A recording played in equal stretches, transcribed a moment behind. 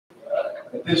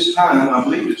At this time, I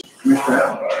believe it's Commissioner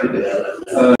Allen.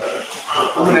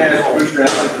 I'm going to ask Commissioner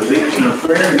Allen to lead us in a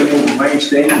prayer, and then we'll remain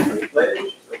standing for the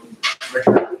pledge.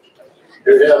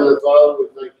 Dear Heavenly Father, we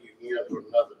thank you again for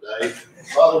another day.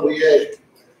 Father, we ask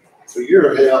for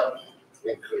your help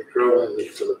in controlling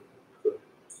this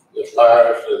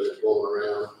virus that is going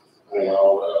around and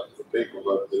all the people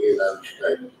of the United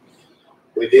States.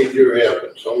 We need your help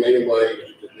in so many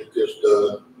ways to get this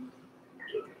done,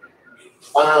 to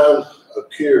find a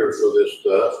cure for this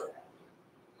stuff,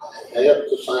 and help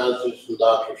the scientists and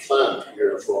doctors find a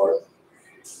cure for it.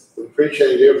 We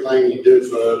appreciate everything you do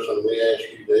for us, and we ask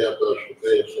you to help us with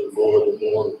this in more than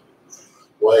one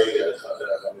way of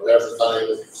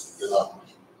everything.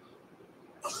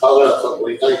 Father,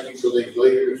 we thank you for these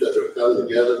leaders that have come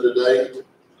together today.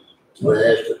 We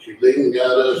ask that you lead and guide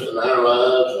us in our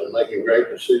lives and making great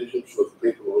decisions for the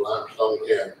people of Limestone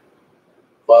County.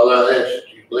 Father, I ask that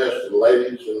you bless the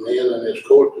ladies and men in this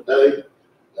court today,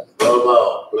 and above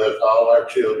all, bless all our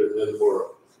children in the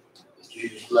world. In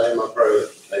Jesus' name I pray.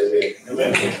 Amen.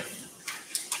 Amen.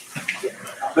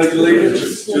 I pledge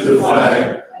allegiance to the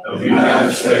flag of the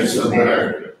United States of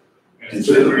America and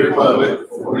to the republic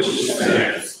for which it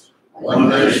stands, one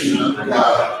nation under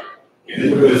God,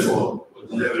 indivisible,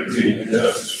 with liberty and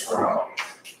justice for all.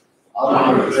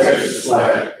 Honor the Texas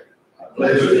flag. I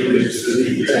pledge allegiance to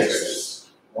thee,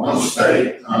 Texas, one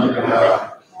state under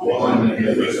God, one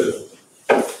indivisible.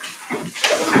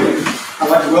 I'd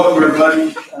like to welcome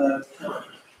everybody to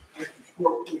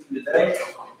sport with you today.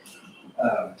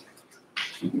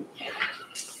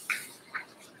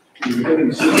 Do you have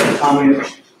any citizen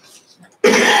comments?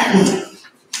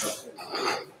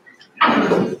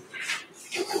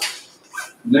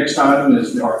 Next item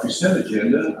is our consent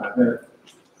agenda. I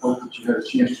hope that you had a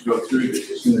chance to go through the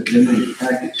consent agenda in your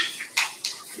package.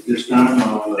 At this time,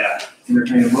 I'll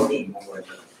entertain a motion.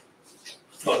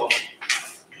 I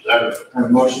have a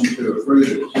motion to approve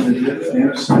the consent agenda and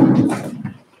a second.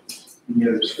 Any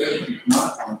other discussion? If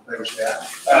not, all in favor say aye.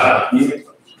 Aye.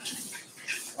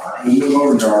 All right, we'll move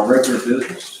over to our regular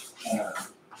business.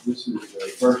 This is the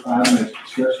first item is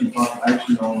discussion of possible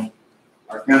action on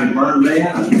our county burn ban.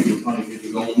 I think we'll probably get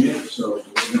to go in it, so we're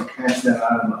going to pass that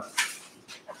item up.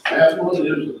 That's what it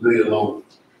is to be alone.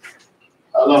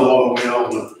 I know what we on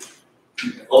the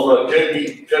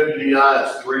WDI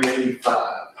is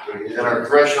 385, and our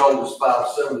threshold is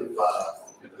 575.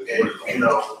 And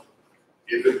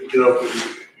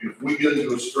if we get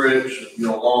into a stretch,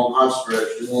 long hot stretch,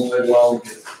 it won't take long to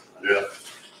get. Yeah.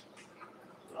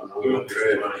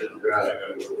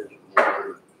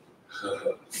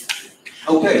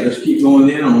 Okay, let's keep going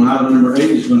in on item number 8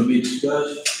 is going to be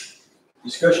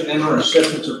discussion and or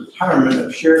acceptance of retirement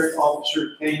of Sheriff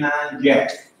Officer K9 Jack.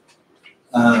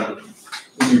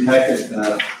 In your packet,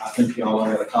 I think y'all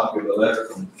have a copy of the letter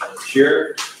from the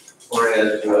sheriff,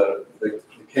 whereas the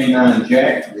K9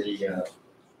 Jack, the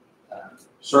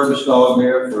service dog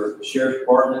there for the sheriff's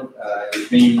department, is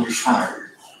being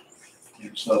retired.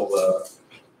 And so,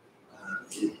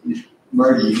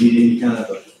 Murray, you need any kind of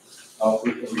are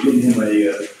we giving him a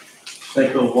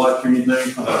take-home watch or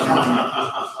anything?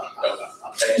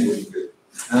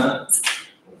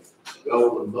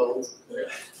 Golden bowl.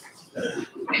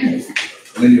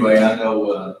 Anyway, I know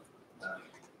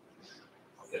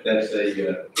that that's a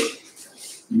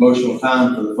emotional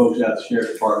time for the folks out at the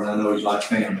sheriff's department. I know he's like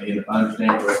family, and if I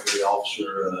understand correctly, the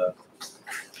officer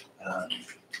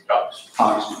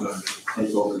Cox is going to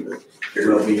take over the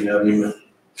well-being of him.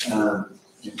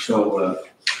 And so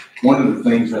one of the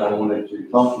things that I wanted to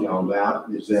talk to y'all about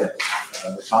is that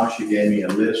Natasha gave me a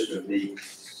list of the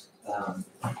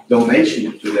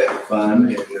donations to that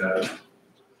fund,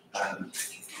 and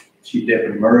Chief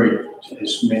Deputy Murray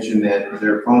has mentioned that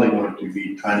they're probably going to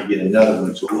be trying to get another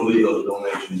one, so we'll leave those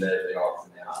donations as they are for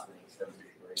now. I think that would be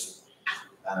great,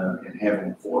 and have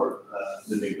them for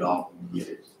the new dog when we get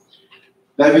it.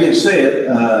 That being said,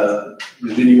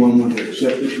 does anyone want to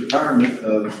accept this retirement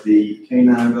of the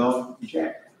K9 dog,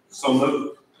 Jack? So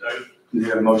moved. Do you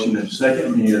have a motion and a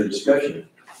second? Any other discussion?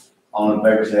 All in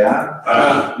favor say aye.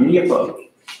 Aye. Any opposed?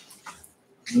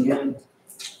 None.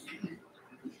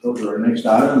 Go to our next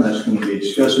item. That's going to be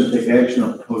discuss and take action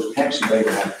on proposed tax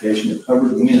abatement application of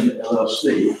Covered Wind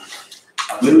LLC.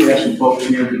 I believe we have some folks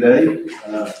here today.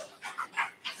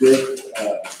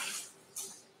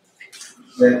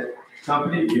 That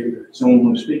company, someone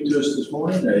want to speak to us this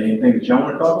morning? Anything that y'all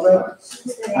want to talk about?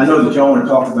 I know that y'all want to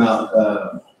talk about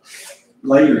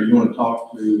later. You want to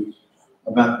talk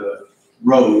about the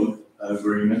road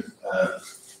agreement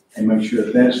and make sure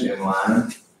that that's in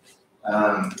line.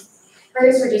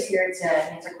 First, we're just here to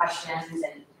answer questions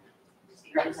and just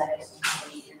be representatives from the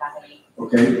company if you have any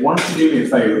Okay, why don't you do me a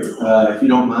favor, if you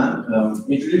don't mind,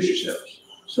 introduce yourselves.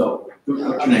 So, what's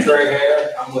your I'm name? Trey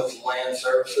Hare, I'm with Land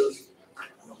Services. I'm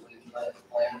with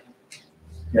Land.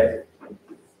 Okay,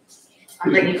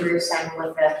 I'm Brittany Bruce, I'm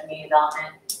with the Community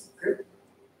Development Group.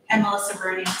 And Melissa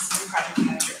Brody, Senior Project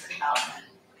Manager for Development.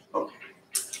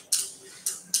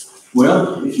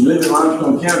 well, if you live in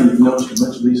Limestone County, you've noticed a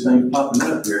bunch of these things popping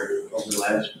up here over the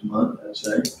last month, I'd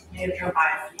say. May have drove by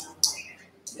a few.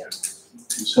 And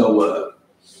so,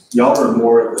 y'all are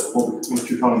more of the, what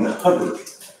you're calling the Hubbard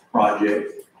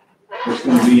project. It's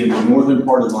gonna be in the northern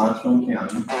part of Limestone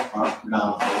County,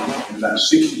 predominantly, and about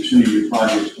 60% of your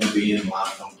project is gonna be in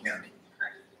Limestone County.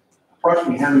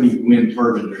 Approximately how many wind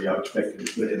turbines are y'all expected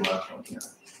to put in Limestone County?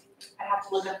 I have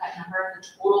to look up that number. The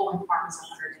total wind farm is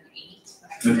 108.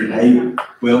 108?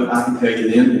 Well, I can tell you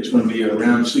then, it's gonna be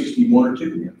around 61 or 2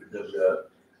 then, because,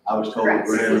 I was told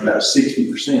we're at about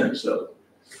 60%, so,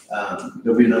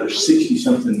 there'll be another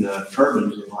 60-something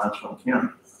turbines in Limestone County.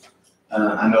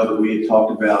 I know that we had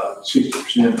talked about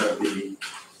 60% of the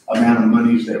amount of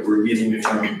monies that we're getting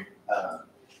from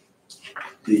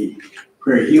the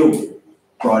Prairie Hill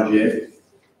project,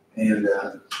 and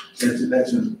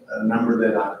that's a number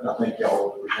that I think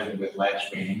y'all were presented with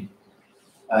last meeting.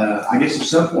 I guess at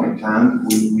some point in time,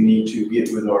 we need to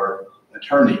get with our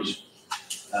attorneys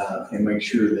and make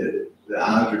sure that the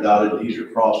i's are dotted, t's are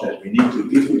crossed as we need to,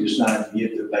 if we decide to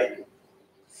get the vacant.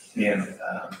 And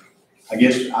I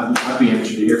guess I'd be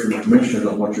interested to hear from the commissioners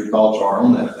on what your thoughts are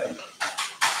on that vacant,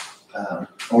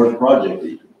 or the project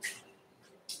even.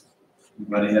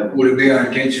 Anybody have? Would it be our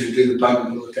intention to do the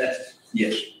public will test?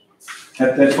 Yes.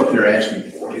 That's what they're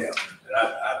asking for. Yeah. And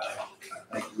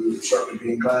I think we would certainly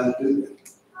be inclined to do that.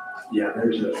 Yeah,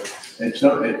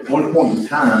 at one point in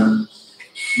time,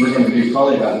 we're gonna do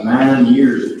probably about 9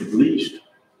 years at least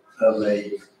of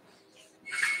at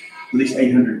least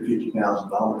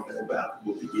 $850,000 that about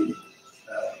we'll be getting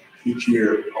each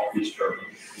year off these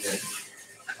turbines. And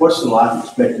what's the life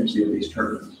expectancy of these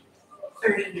turbines?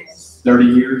 30 years. 30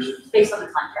 years? Based on the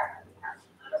contract.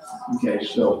 Okay,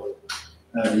 so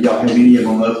y'all have any of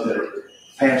them left that are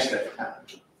past that time?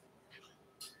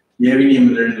 You have any of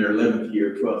them that are in their 11th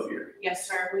year, 12th year? Yes,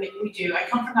 sir, we do. I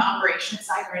come from the operations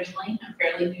side originally. I'm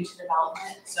fairly new to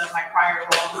development. So my prior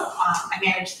role, I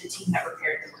managed the team that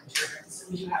repaired the wind turbines. So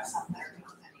we do have some that are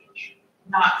beyond that age.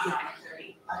 Not beyond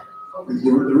 30, but over.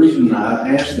 The reason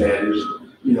I ask that is,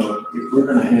 you know, if we're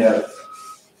gonna have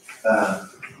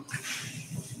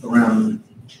around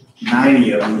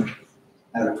 90 of them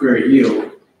out of Prairie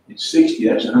Hill, it's 60,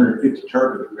 that's 150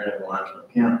 turbines we're gonna have in Limestone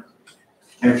County.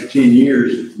 After 10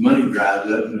 years, money dries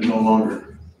up and it's no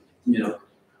longer, you know,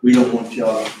 we don't want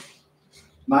y'all,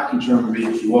 my concern would be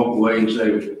if you walk away and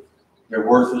say, they're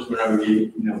worthless, we're not gonna get,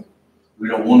 you know, we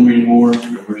don't want them anymore, and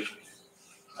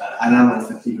I don't know if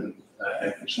that's even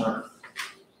a concern.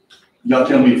 Y'all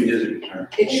tell me if it is a concern.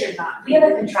 It should not We be.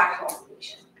 have a contractual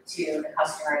obligation to the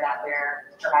customer that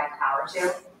we're providing power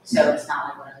to, so it's not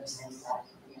like one of those things that,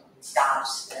 you know,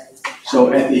 stops.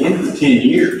 So at the end of the 10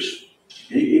 years,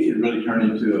 it could really turn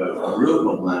into a real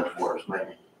gold mine for us,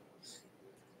 maybe.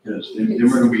 Because then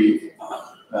we're gonna be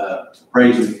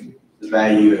appraising the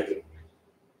value after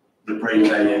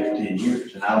 10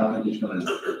 years. And I don't think it's gonna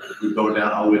go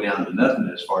down all the way down to nothing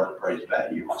as far as appraised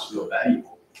value. It's still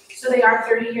valuable. So they are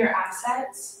 30-year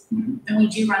assets, Mhm. and we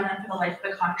do run them for the life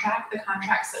of the contract. The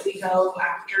contracts that we go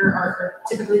after are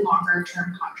typically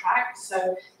longer-term contracts,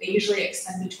 so they usually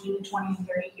extend between 20 and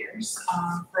 30 years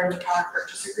for the power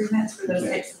purchase agreements for those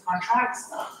types of contracts.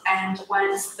 And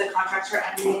once the contracts are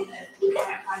ending, if we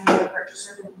can't find another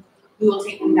purchaser, then we will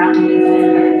take them down and leave it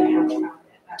and they have to round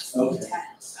it. That's the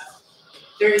intent. So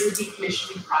there is a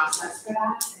decommissioning process for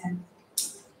that, and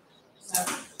so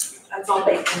that's all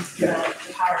baked into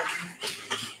the power agreement.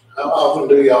 How often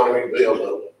do y'all rebuild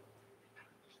them?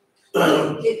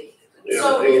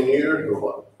 So 10 years or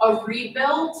what? a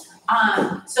rebuild,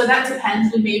 so that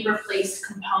depends. We may replace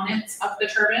components of the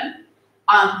turbine.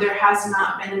 There has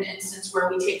not been an instance where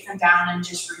we take them down and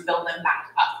just rebuild them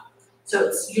back up. So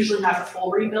it's usually not a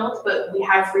full rebuild, but we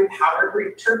have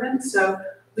repowered turbines. So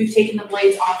we've taken the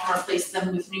blades off and replaced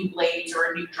them with new blades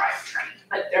or a new drivetrain.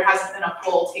 But there hasn't been a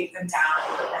full take them down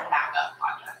and put them back up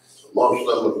project. Most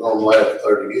of them are gonna last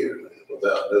 30 years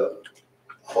without doing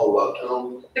a whole lot to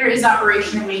them. There is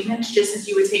operation and maintenance, just as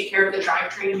you would take care of the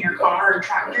drivetrain in your car or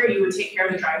tractor, you would take care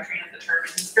of the drivetrain of the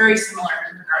turbine. It's very similar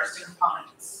in regards to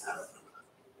components, so.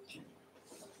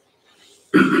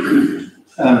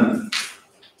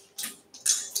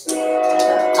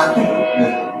 I think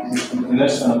that,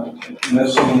 unless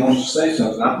someone wants to say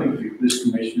something, I think that this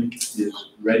commission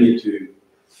is ready to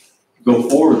go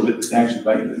forward with the tax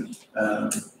abatement.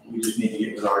 We just need to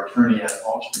get with our attorney out of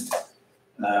Austin.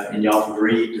 And y'all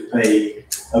agreed to pay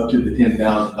up to the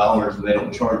 $10,000, and they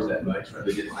don't charge that much, or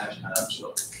they did last time,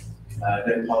 so. It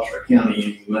doesn't cost our county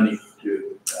any money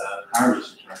to, hire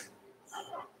this attorney.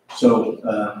 So,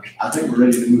 I think we're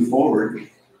ready to move forward,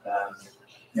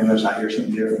 unless I hear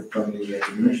something different from the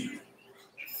commissioner.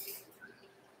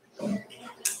 Well,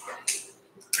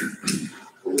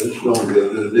 this is gonna be a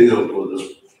good deal for the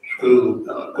school,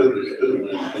 could the school, and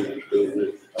the school,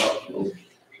 also.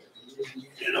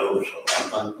 You know, so I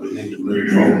think we need to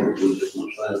move forward with it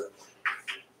myself.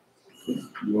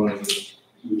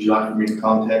 Would you like for me to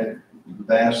contact the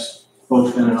Bass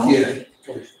folks down in Austin?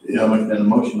 Yeah, I'll make that a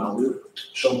motion, I'll do it.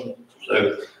 So,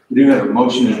 We do have a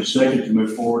motion and a second to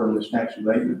move forward on this tax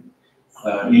abatement.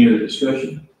 Any other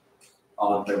discussion?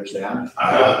 All in favor, say aye.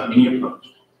 Aye. Any opposed?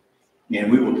 And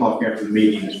we will talk after the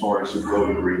meeting as far as the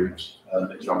road agreements,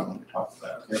 that y'all want to talk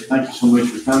about. Okay, thank you so much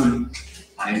for coming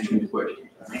and answering the question.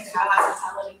 Thanks for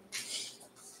hospitality.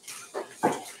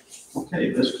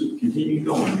 Okay, let's continue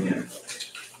going then.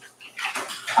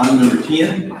 Item number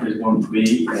 10 is going to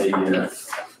be a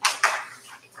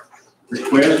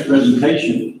request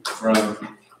presentation from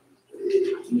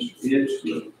Mr. Pitts.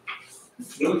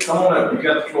 Well, come on up, you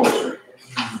got the floor, sir.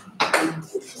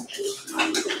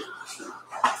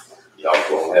 Y'all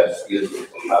gonna have to excuse me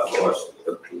for my voice,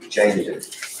 changing.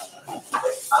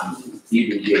 I'm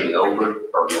either getting older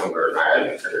or younger, and I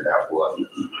haven't figured out what.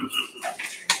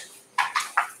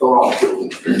 So I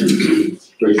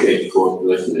appreciate the court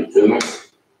listening to me.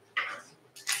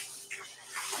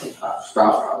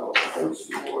 Stop, I will think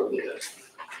some more of this.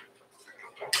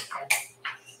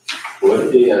 What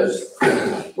it is,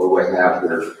 what we have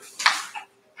here,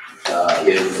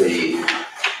 is the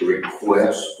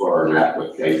request for an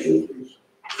application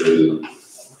to,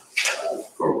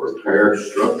 for repair,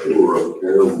 structural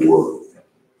repair work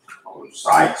on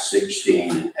site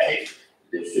 16A.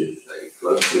 This is a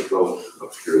flood control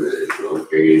structure that is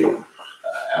located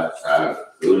outside of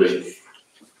Coolidge,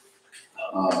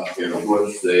 in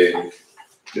which they,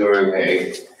 during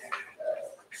a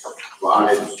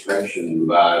spot inspection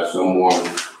by someone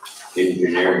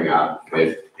engineering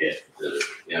outfit at the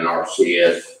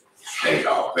NRCS state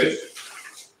office,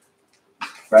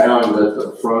 found that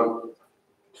the front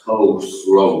toe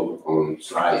slope on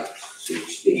site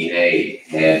 16A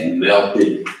had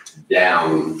melted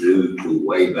down due to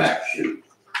wave action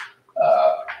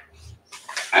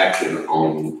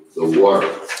on the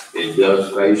water. It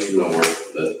does face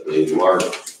north, but the water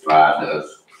supply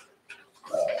does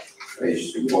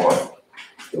face north,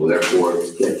 so therefore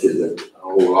it catches it a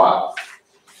whole lot.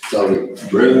 So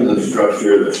bringing the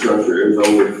structure is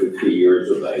over 50 years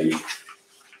of age,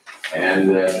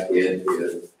 and it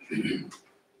is,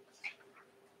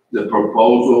 the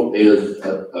proposal is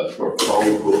a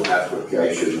proposal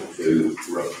application to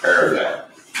repair that.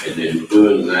 And in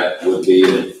doing that would be,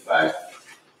 in fact,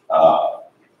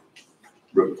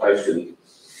 replacing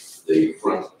the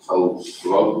front toe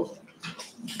slope.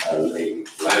 The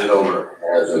landowner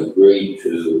has agreed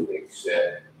to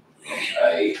accept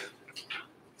a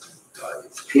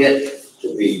pit to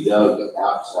be dug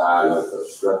outside of the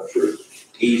structure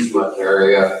easement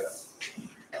area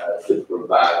to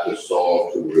provide the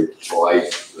soil to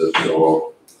replace the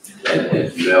soil that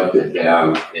has melted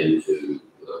down into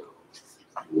the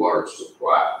water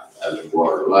supply as a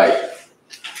water lake.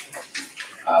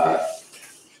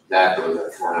 That was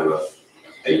a kind of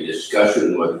a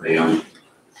discussion with them,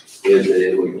 is that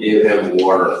it would give him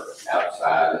water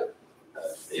outside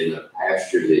in a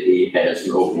pasture that he has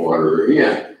no water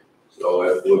in. So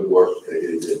it would work to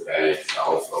his advantage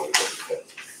also to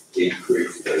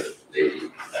increase the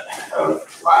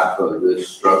life of this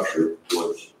structure,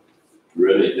 which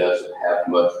really doesn't have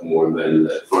much more than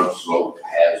the front slope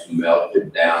has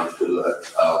melted down to an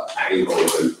angle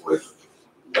in which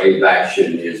wave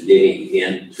action is getting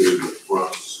into the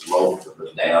front slope of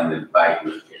the dam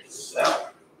embankment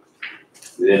itself.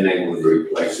 Then they would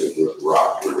replace it with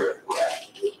rock or riprap.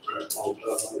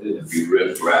 It'd be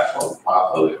riprap on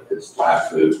top of it, this type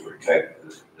to protect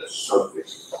the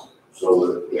surface.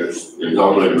 So there's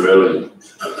only really,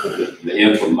 the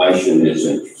information is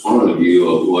in front of you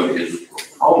of what is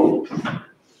proposed.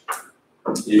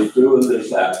 Is through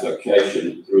this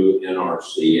application through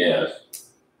NRCS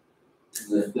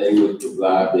that they would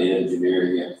provide the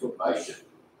engineering information.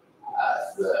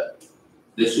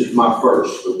 This is my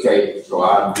first, okay? So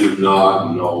I do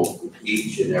not know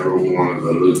each and every one of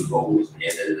the loopholes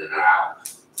in and out.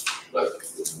 But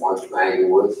one thing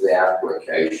with the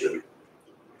application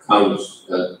comes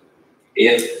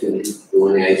if and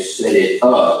when they set it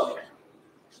up,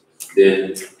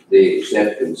 then the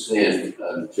acceptance in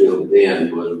until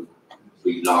then would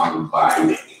be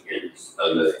non-binding in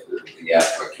the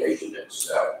application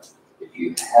itself. If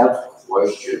you have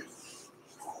questions,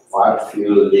 quite a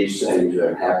few of these things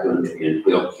have happened in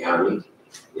Hill County,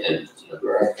 in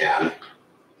McGrath County,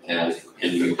 and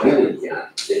in McLennan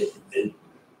County.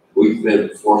 We've been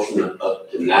fortunate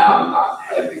up to now not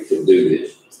having to do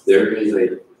this. There is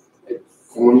a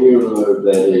formula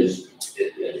that is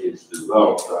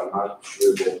developed. I'm not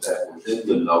sure that was in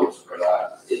the notes, but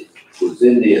it was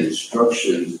in the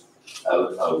instructions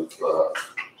of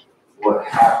what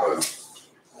happened.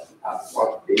 I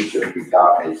thought each of you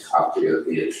got a copy of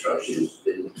the instructions.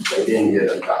 They didn't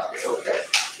get a copy. Okay.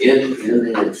 In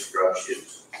the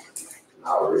instructions, and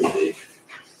I'll read it.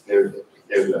 There's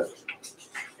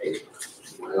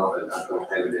well, and I don't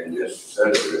have it in this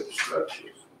set of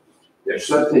instructions. There's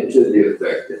something to the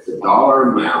effect that the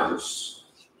dollar amount is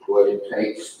what it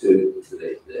takes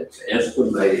that's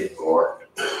estimated for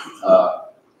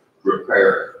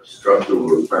repair, structural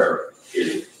repair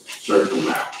is certain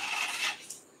amount.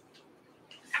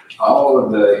 All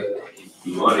of the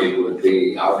money would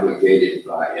be obligated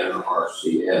by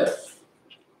NRCS.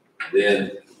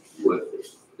 Then would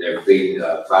there be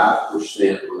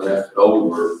 5% left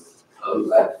over of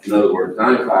that? In other words,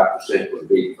 95% would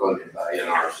be funded by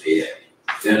NRCS.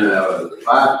 Then out of the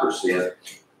 5%,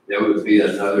 there would be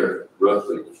another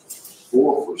roughly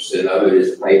 4% of it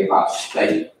is paid by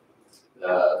state.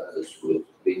 This would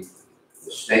be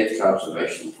the state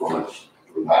conservation fund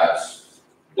provides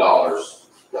dollars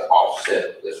to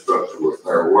offset the structural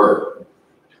repair work.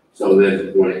 So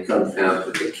then when it comes down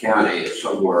to the county, it's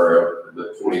somewhere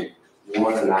between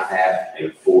 1.5%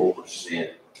 and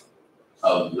 4%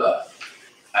 of the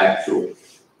actual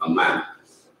amount.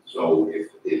 So if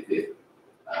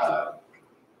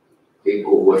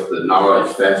people with the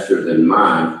knowledge faster than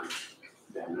mine,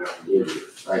 then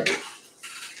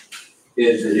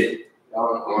is it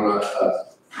on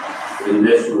and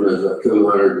this one is a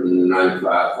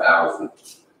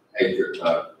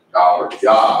 $295,000 dollar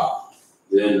job,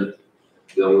 then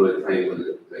the only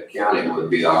thing the county would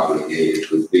be obligated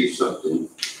would be something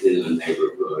in the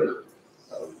neighborhood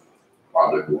of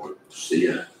probably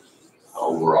 1%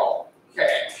 overall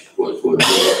cash, which would be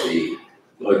the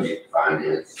budget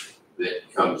finance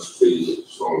that comes to the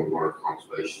Soil and Water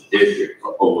Conservation District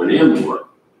for O&M work.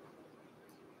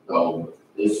 So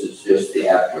this is just the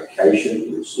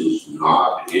application. This is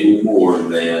not any more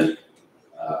than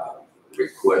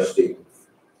requesting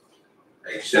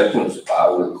acceptance by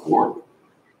the court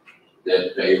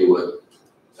that they would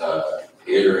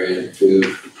enter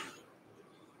into,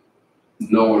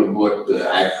 knowing what the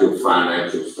actual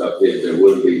financial stuff is. There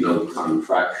would be no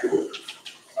contractual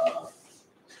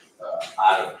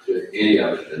item to any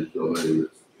of it until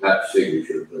that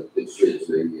signature, but this is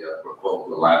the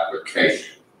proposal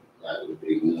application. That would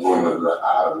be one of the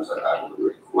items that I would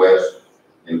request.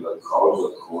 And because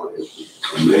the court is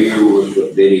familiar with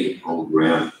the bidding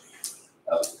program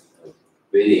of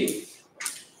bidding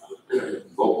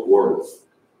both worlds,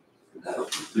 that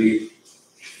would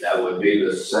be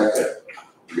the second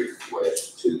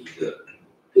request to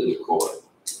the court.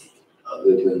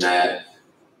 Other than that,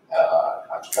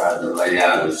 I've tried to lay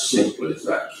out as simple as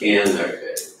I can.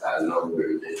 I know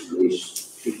there's at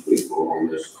least 2 people on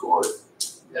this court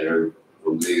that are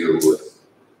familiar with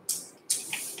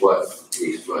what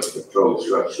these flood control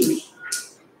structures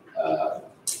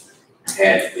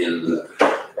had in the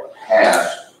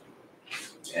past,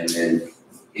 and then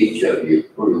each of you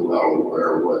pretty well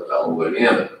aware of what the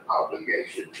O&M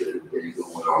obligations that have been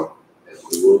going on, as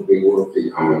we will be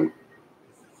working on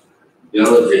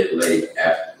diligently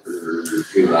after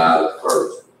July the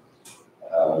 1st.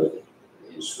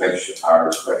 Our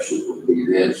inspections will be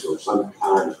then, so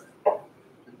sometime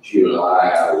July,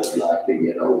 I would like to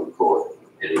get on the court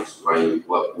and explain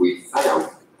what we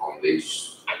found on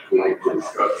these 22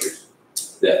 structures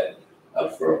that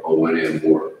for O&M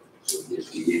work. So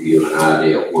just to give you an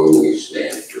idea of where we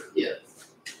stand for it.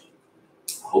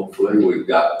 Hopefully we've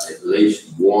got at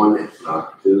least 1, if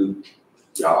not 2,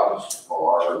 jobs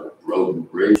for the road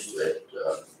and bridge that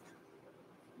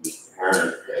Mr.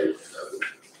 Herron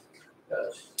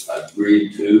has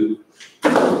agreed to.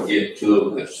 We'll get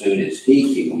to them as soon as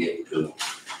he can get to them.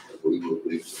 We will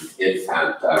do some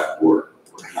in-time type work,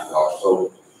 which is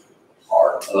also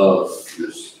part of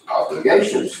this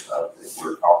obligation stuff that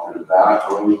we're talking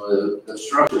about on the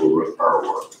structural repair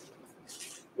work.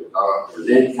 There's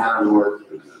in-kind work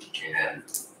and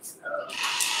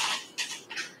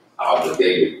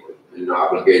obligated work. And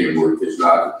obligated work is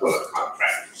not until a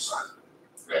contract is signed.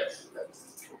 That's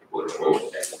what it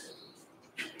boils down to.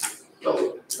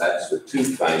 So that's the two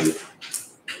things,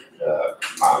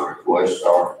 my requests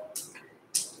are,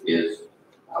 is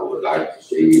I would like to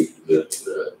see that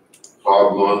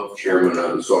Claude Monk, chairman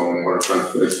of the Soil and Water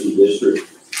Conservation District,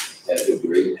 has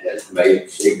agreed, has made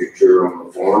signature on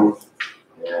the form,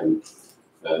 and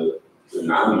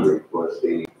and I'm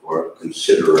requesting for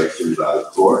consideration by the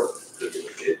court.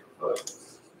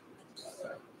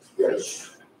 Judge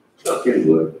Duncan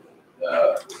would,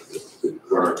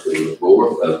 concurrence in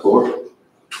the court,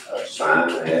 sign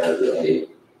as a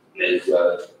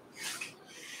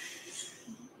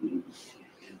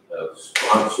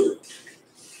sponsor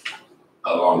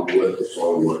along with the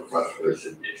Soil and Water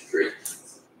Conservation District.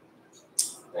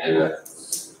 And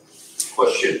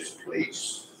questions,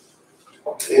 please.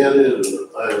 And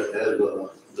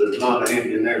there's not an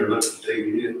engineer look at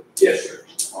you. Yes, sir.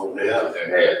 Oh, yeah. There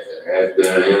has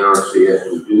been an NRCS.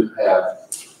 We do have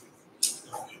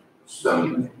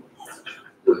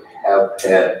we have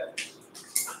had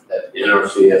an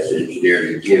NRCS engineer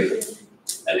to give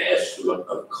an estimate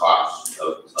of cost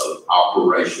of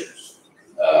operations.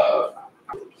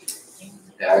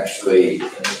 Actually,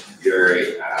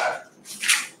 Jerry, I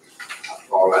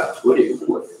thought I put it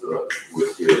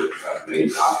with your, I may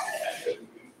not have it,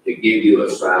 to give you a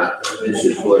sign. This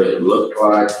is what it looked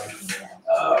like.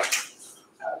 I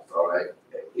thought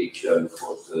each of them, of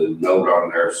course, the note on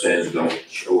there says don't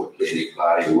show it to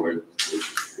anybody where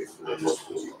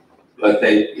but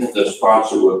the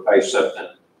sponsor would pay something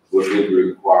would be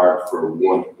required for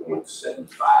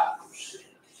 1.75%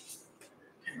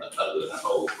 of the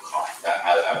whole cost.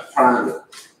 I'm trying to.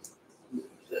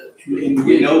 Do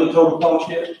we know the total cost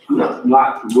yet? No,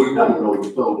 we don't know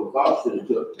the total cost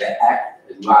until the act,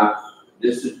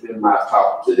 this has been my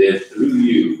talk to them through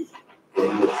you,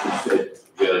 from what you said,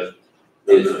 Judge,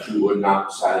 is that you would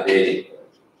not sign anything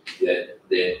that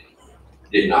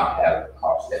did not have a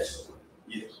cost estimate.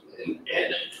 Yes.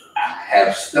 And I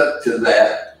have stuck to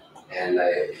that, and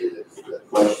the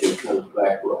question comes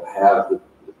back, will have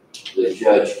the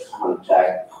judge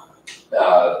contact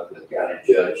the county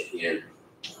judge in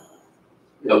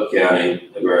Hill County,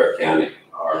 Adair County,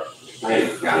 or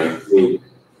Payne County, who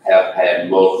have had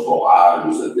multiple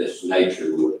items of this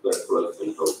nature with their flood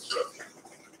control structure.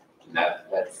 And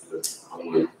that's the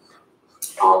only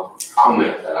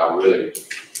comment that I really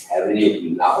have any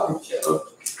knowledge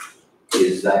of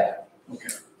is that.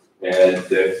 Okay. And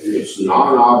it's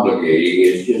non-obligating,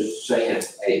 it's just saying,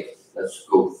 hey, let's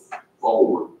go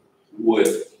forward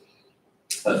with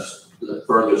the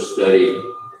further study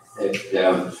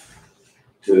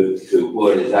to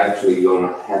what is actually going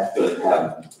to have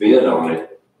a bid on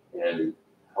it, and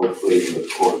hopefully the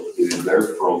court do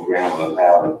their program of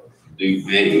how to do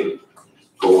bidding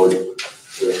toward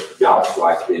jobs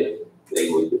like this. They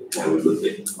would have a good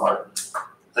big part.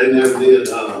 They never did,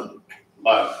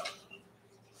 like,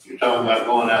 you're talking about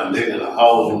going out and digging a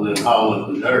hole and then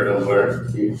hauling the dirt over.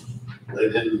 They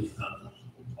didn't,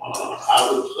 I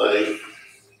would say,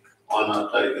 why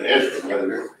not take an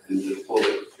excavator and just pull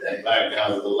it back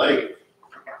out of the lake?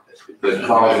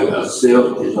 Because the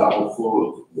silt is all full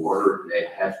of water, they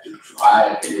have to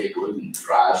dry it, and it wouldn't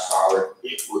dry solid,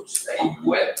 it would stay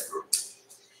wet for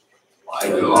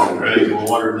Like, drain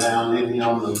water down in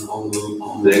on the.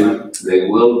 They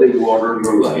will be watering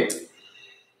the lake,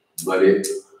 but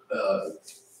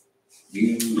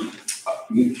you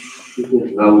should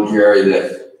know, Jerry,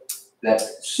 that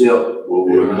silt will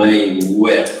remain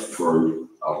wet for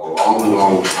a long,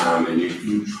 long time, and if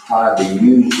you try to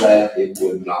use that, it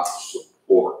would not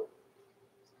support.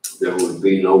 There would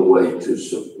be no way to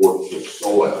support the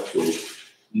soil. So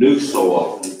new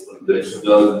soil that's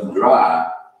dug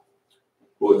dry,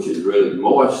 which is really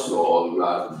moist soil,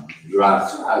 not dry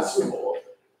side soil,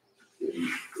 it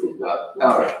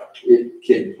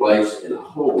can place in a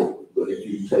hole. But if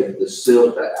you take the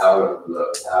silt out of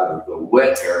the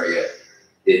wet area,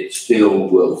 it still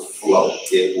will float.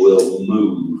 It will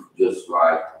move just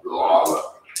like lava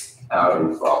out of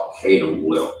a volcano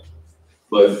will.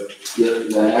 But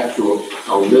the actual,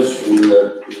 on this one,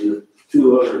 the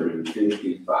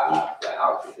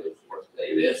 255,000 is what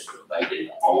they've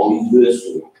estimated on this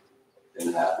one.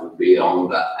 And that would be on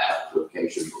the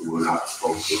application, but we're not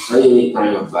supposed to say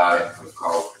anything about it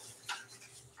because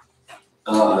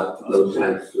those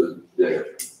answers there,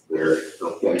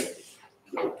 okay.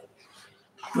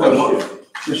 Well,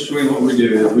 just the way what we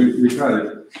do is we try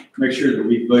to make sure that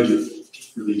we budget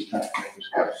for these type of things.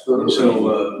 Absolutely.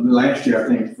 So last year, I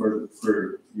think for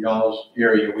y'all's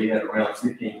area, we had around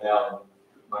 $15,000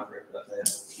 contract about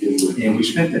that. And we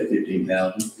spent that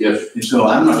 15,000. Yes, And so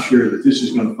I'm not sure that this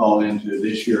is gonna fall into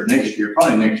this year or next year,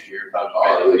 probably next year. If I was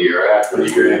probably the year after, The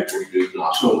year after. we do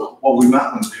not. So what we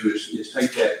might want to do is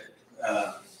take that,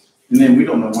 and then we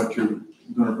don't know what you're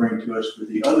gonna bring to us for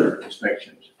the other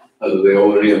inspections. The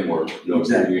O&M work, no,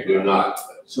 Exactly. you do not.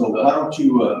 So why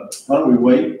don't we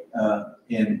wait,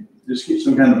 and just get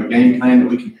some kind of a game plan that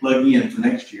we can plug in for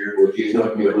next year? Would you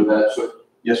help me with that, sir?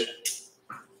 Yes, sir.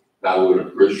 I would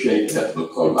appreciate that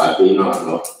because I do not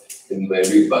know. And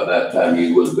maybe by that time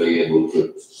you would be able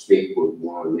to speak with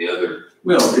one or the other.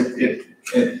 Well,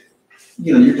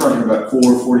 you know, you're talking about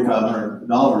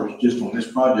 $4,500 just on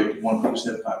this project at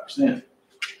 1.75%.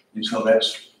 And so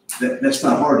that's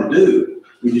not hard to do.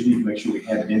 We just need to make sure we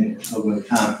have it in there. So when the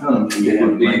time comes, we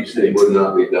have It would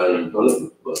not be done in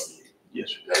bulletproof, but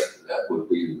Yes, sir. that would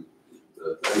be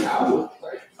the thing I would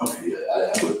think. Okay.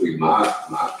 Yeah, that would be my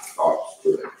thoughts to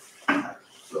it.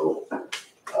 So,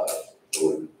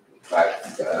 in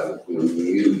fact, when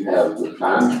you have the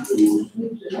time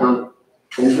to,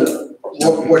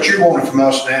 What you're wanting from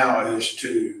us now is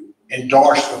to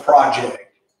endorse the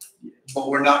project, but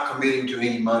we're not committing to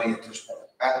any money at this point.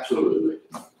 absolutely.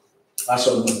 That's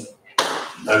a,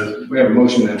 We have a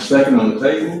motion and a second on the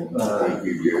table. Thank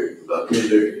you, Jerry. Is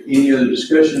there any other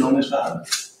discussion on this item?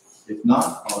 If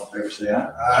not, all in favor say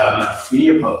aye. Any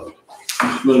opposed?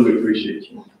 Mr. Blue, we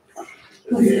appreciate you.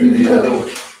 Appreciate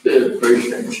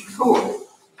you.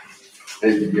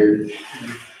 Thank you, Jerry.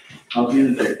 I'll be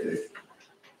in the day too.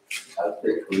 I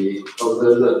think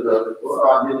well,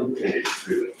 I didn't finish.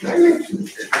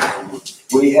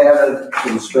 We had an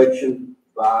inspection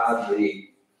by the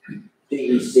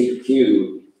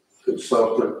DECQ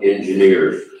consultant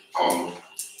engineers on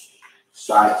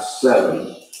site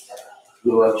 7,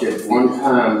 which at one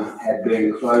time had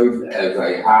been claimed as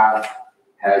a high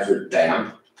hazard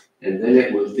dam, and then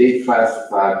it was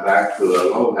declassified back to a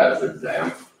low hazard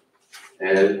dam.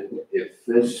 And if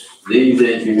these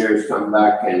engineers come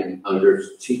back and under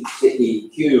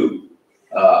TEQ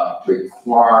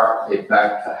require it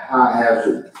back to high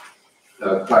hazard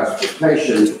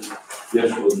classification,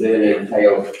 this would then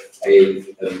entail a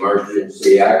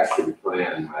emergency action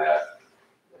plan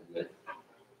that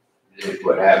it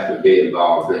would have to be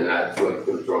involved in that flood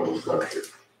control structure.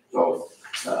 So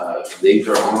these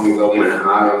are ongoing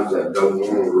items that don't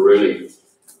want to really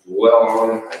dwell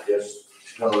on. I just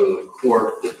telling the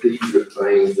court that these are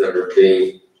things that are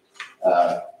being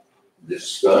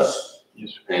discussed.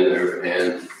 Yes,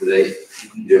 And they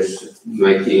just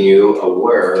making you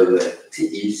aware that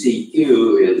TECQ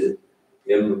is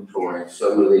inventorying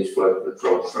some of these flood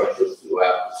control structures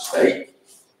throughout the state.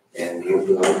 And you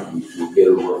get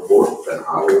a report, and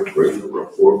I will bring the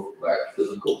report back to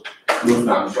the court.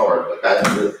 I'm sorry, but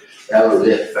that was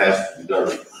it, fast and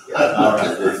done. All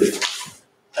right.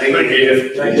 Thank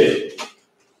you. Thank you.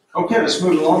 Okay, let's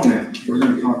move along then. We're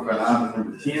going to talk about item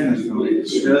number 10. It's going to be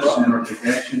discuss and or take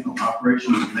action on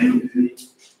operations and maintenance fee.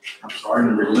 I'm sorry,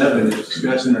 number 11 is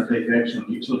discuss and or take action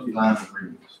on utility line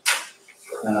agreements.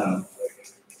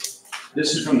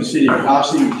 This is from the city of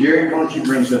Tallahassee. Jerry, why don't you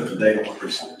bring us up to date on what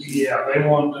this is? Yeah, they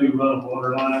want to run a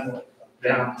water line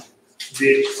down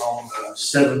ditch on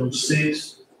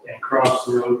 706 and cross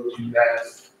the road to add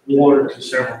water to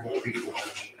several more people.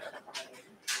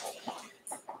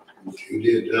 You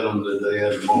did tell them that they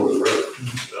had more road,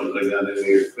 so they got in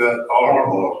here cut all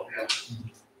more.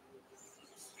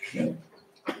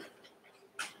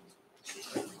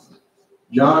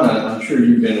 John, I'm sure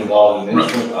you've been involved in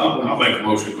this. I'll make a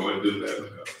motion to go ahead and do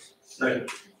that.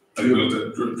 They built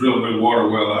that drill a water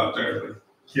well out there.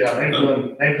 Yeah,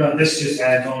 they've done, this just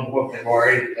adds on to what they've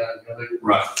already done. You know, they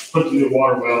Right. put the new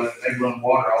water well and they run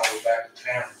water all the way back to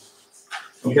town.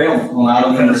 Okay, on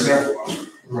item number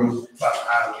Roads by the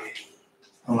highway.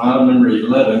 On item number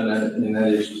 11, and that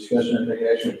is discussion and take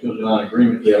action on utility line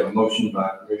agreement. We have a motion by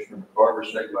Commissioner McCarver,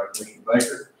 second by Commissioner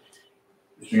Baker.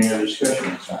 Is there any other discussion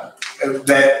on this item?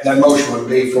 that motion would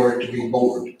be for it to be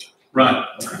board. Right.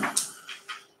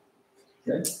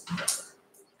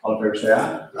 All in favor say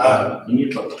aye. Any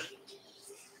opposed?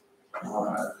 All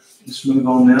right, let's move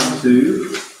on now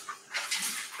to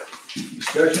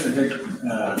discussion and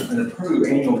take, and approve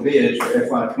annual bids for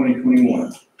FY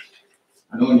 2021.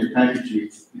 I know in your package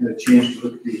you've had a chance to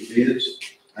look at these bids.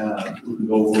 We can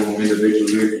go over them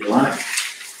individually if you like.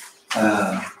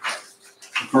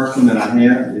 The first one that I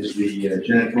have is the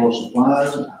janitorial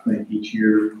supplies. I think each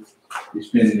year it's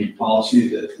been the policy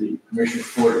that the commissioner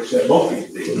court accept both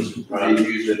these bids. Right. They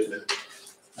use it.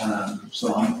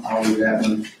 So I'll leave that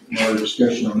one, no other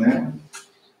discussion on that one.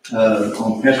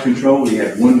 On pest control, we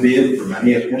have one bid for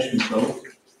Mahia Pest Control.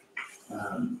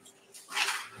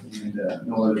 And,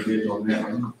 no other bids on that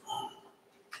one.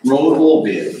 Rollable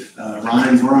bid,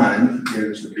 Ryan Bryan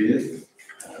gave us a bid.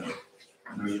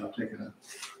 I know y'all taking a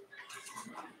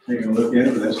look at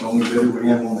it, but that's the only bid we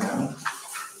have on that one.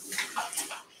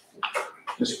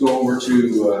 Let's go over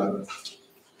to,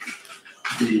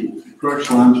 the crushed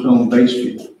limestone base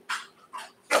field.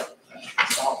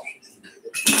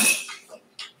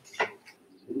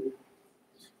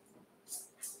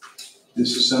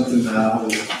 This is something that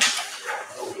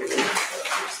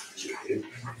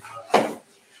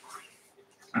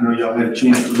I know y'all had a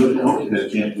chance to look, I hope you had a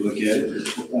chance to look at it.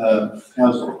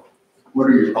 What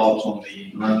are your thoughts on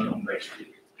the limestone base field?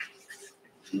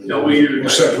 No, we usually. We'll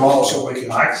set them all so we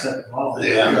can. I accept them all.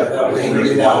 Yeah. We can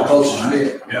get out close to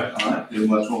it. All right, then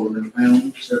that's what we're gonna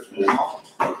pound, except for the all.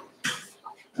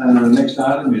 Next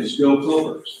item is steel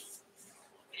culverts.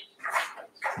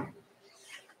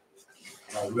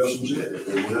 Wilson's it.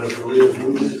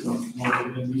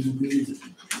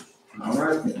 All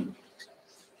right, then.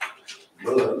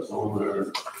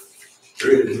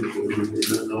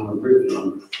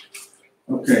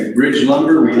 Okay, bridge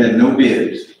lumber, we had no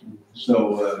bids,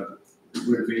 so,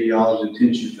 would it be y'all's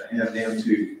intention to have them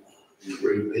to,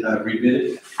 rebid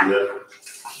it? Yeah.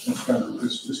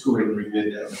 Let's go ahead and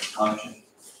rebid that one option.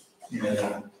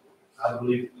 And, I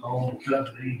believe the home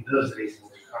company does these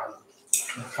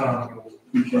condo.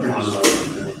 okay. All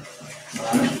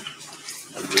right.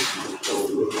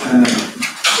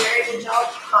 Jerry, did y'all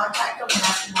contact them and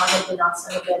ask them why they did not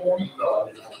send a bid in?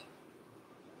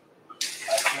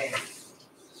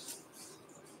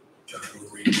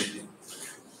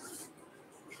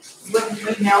 We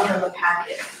mailed them a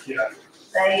packet. Yeah.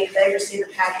 They received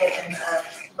a packet and,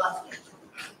 left it.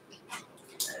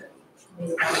 So,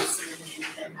 we haven't seen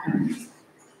anything back.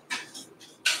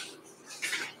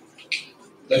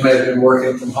 They may have been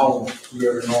working from home,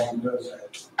 whoever normally does that.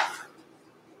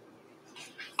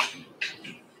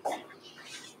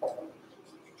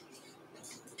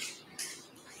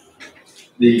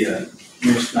 The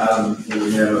next item that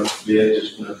we have a bid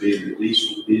is going to be the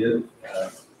diesel bid.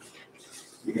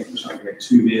 We got, looks like we got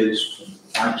two bids from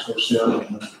Pikes Wholesale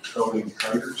and Petroleum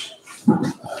Traders.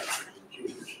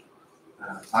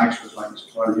 Pikes was like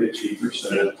it's quite a bit cheaper,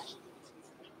 so.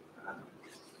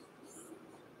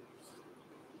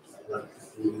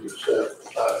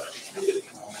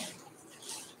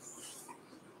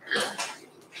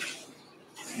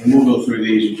 And we'll go through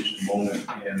these in just a moment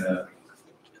and,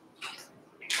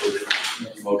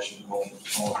 make a motion on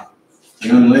the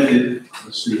unleaded.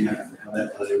 Let's see how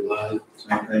that plays.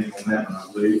 Same thing on that one,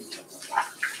 I believe.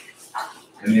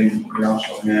 And then we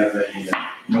also have a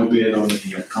no bid on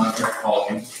the contract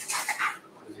hauling.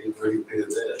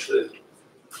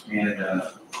 And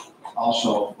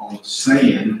also on the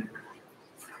sand,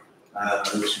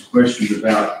 there was some questions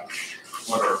about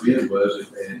what our bid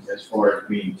was and as far as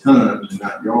being tons and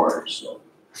not yards. So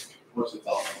what's the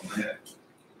thought on that?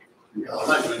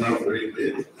 I think we need to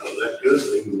rebid it, because that good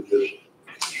thing was just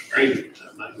screening,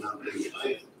 that might not be the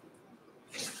thing.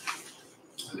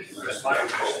 I mean, that's my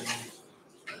fault.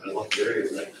 I want Jerry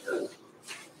to make that.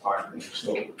 All right, then.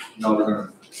 So now we're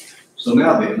gonna, so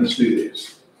now then, let's do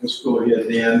this. Let's go ahead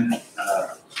then,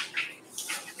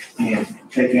 and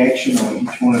take action on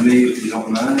each one of these, if you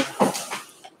don't mind.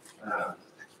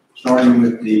 Starting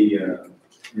with the, and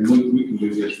we can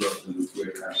do this relatively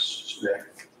quick, I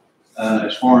suspect.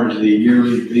 As far as the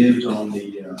yearly bids on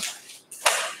the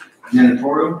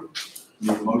janitorial,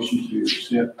 need a motion to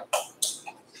accept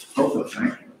both of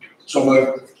them.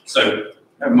 So, So,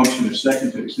 Have a motion and a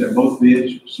second to accept both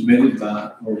bids submitted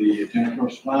for the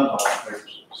janitorial supplies. All in favor,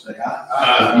 say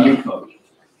aye. Any opposed?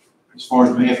 As far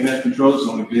as man pest control, it's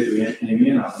the only bid we had came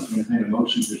in. I'll entertain a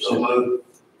motion to accept.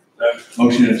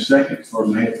 Motion and a second for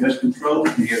man pest control.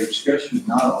 Any other discussion? If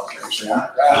not, all in favor, say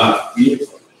aye. Any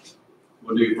opposed?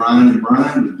 We'll do Brian and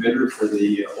Brian, the bidder for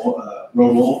the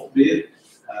road oil bid.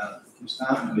 This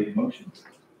time, we need a motion.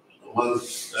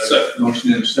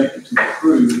 Motion and a second to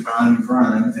approve Brian and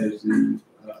Brian as the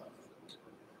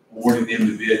awarding them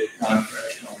the bid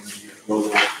contract on the road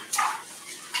oil.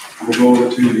 We'll go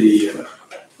over to the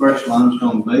crushed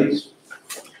limestone base.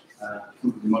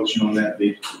 Put the motion on that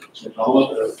bid. Accept all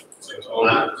of it.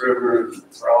 River and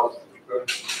Frost.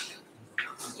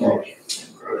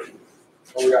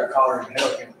 we got Connor and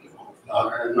Elkin.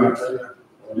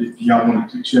 Do y'all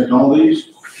want to accept all these?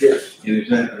 Yes. And is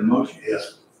that a motion?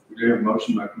 Yes. We do have a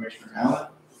motion by Commissioner Allen,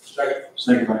 Second.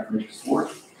 second by Commissioner Ford.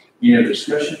 Any other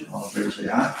discussion? All in favor, say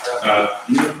aye.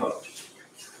 Any opposed?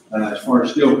 As far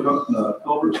as steel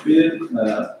culverts bid,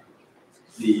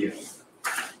 the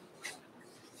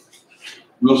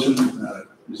Wilson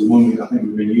is the one I think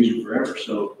we've been using forever,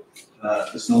 so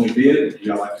This is the only bid. Would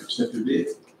y'all like to accept the bid?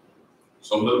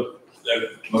 So moved.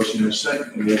 Motion and a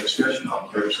second. Any other discussion? All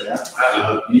in favor, say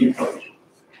aye. Any opposed?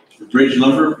 The bridge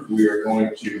lumber, we are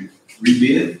going to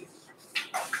rebid.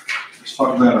 Let's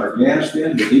talk about our gas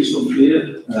then, the diesel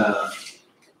bid. I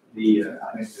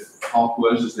think the talk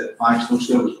is that Fikes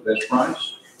Wholesale was the best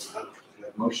price. We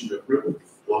have a motion to approve.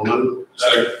 So moved.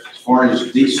 As far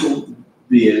as diesel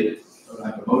bid, I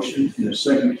have a motion and a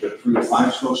second to approve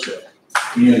Fikes Wholesale.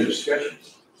 Any other discussion?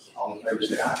 All in favor,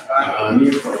 say aye. Any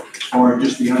opposed? As far as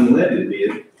just the unleaded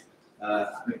bid,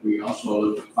 I think we also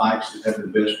look at Fikes as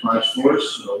having the best price for us,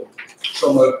 so.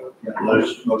 Got a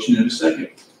motion and a second.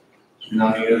 So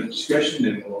now any other discussion,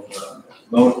 then we'll,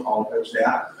 vote. All in favor, say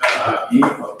aye. Any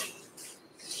opposed?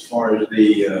 As far as the,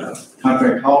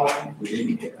 contract hauling, we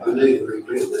didn't get, We need to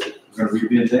rebuild that. we're gonna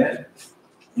rebid that.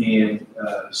 And,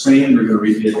 sand, we're gonna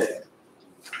rebid that.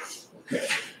 Okay.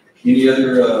 Any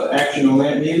other, action on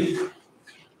that needed? I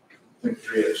think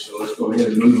there is, so let's go ahead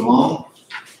and move along.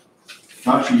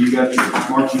 Tasha, you got your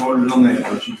marching orders on that,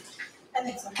 don't you? I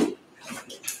think so.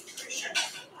 For sure.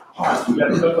 All right, we've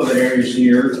got a couple of areas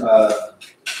here,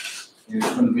 and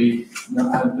it's gonna be,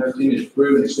 item 13 is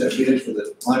approve and accept bids for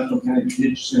the Limestone County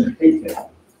Detention Center K-TEC.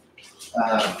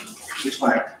 Looks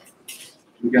like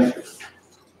we got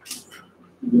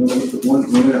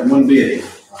one bid.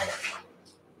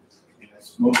 And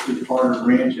that's mostly Carter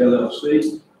Ranch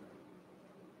LLC.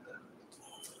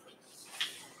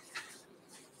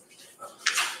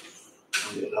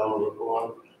 Get all the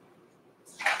one.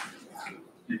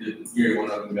 Gary,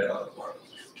 one of them met on the part.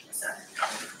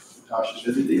 Tasha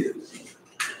said it did.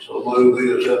 So move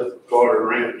we accept Carter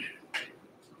Ranch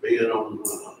bid on,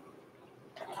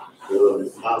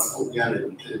 Limestone County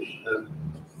Detention Center.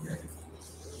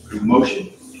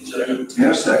 Motion. Second.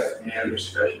 And a second. Any other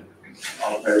discussion?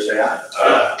 All in favor, say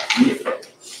aye. Any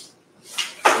opposed?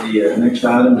 The next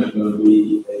item is going to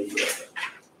be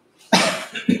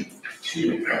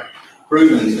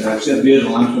approve and accept bid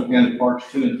on Limestone County Parks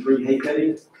 2 and 3 hay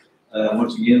cutting.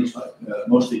 Once again, it's like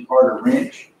mostly Carter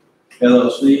Ranch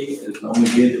LLC is the only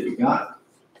bid that we got.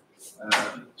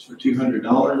 It's for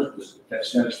 $200. If that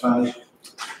satisfies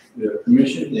the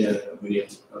commission, then we need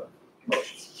a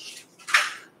motion.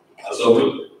 So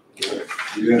moved.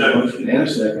 You have a motion and a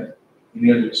second.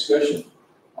 Any other discussion?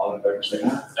 All in favor, say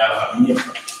aye. Any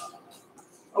opposed?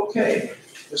 Okay,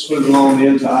 let's move along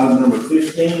then to item number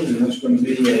 15, and that's going to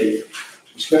be a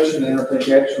discussion and take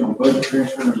action on budget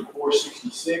transfer number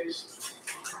 466.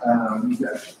 We've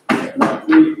got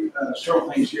several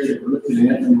things here that we're looking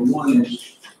at. Number one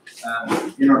is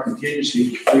in our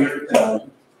contingency, $300,000.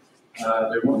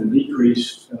 They're wanting to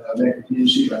decrease that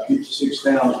contingency by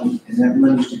 $56,000, and that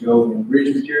money's to go in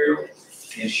bridge material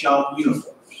and shop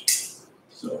uniforms.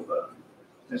 So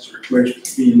that's a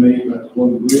request being made by the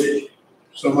Global Bridge.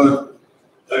 So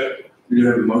we do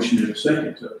have a motion and a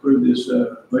second to approve this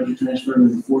budget transfer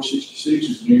number 466.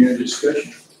 Is there any other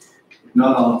discussion? If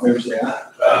not, all in favor say aye.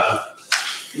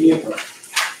 Any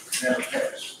opposed? That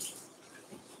passed.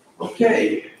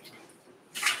 Okay.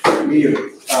 We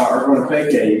are going to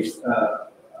take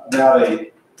about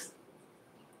a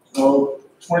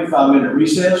 25-minute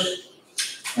recess.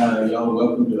 Y'all are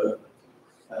welcome to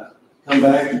come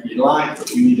back if you'd like, but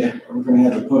we're going to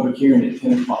have a public hearing at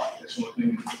 10 o'clock. That's the only thing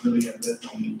we really have left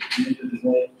on the agenda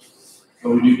today. But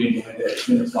we do need to have that at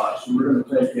 10 o'clock. So we're going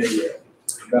to take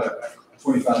about a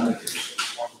 25-minute recess.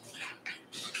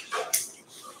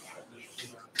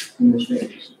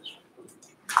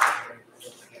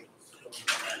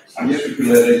 I guess we could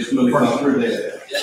let it smoothly come through that.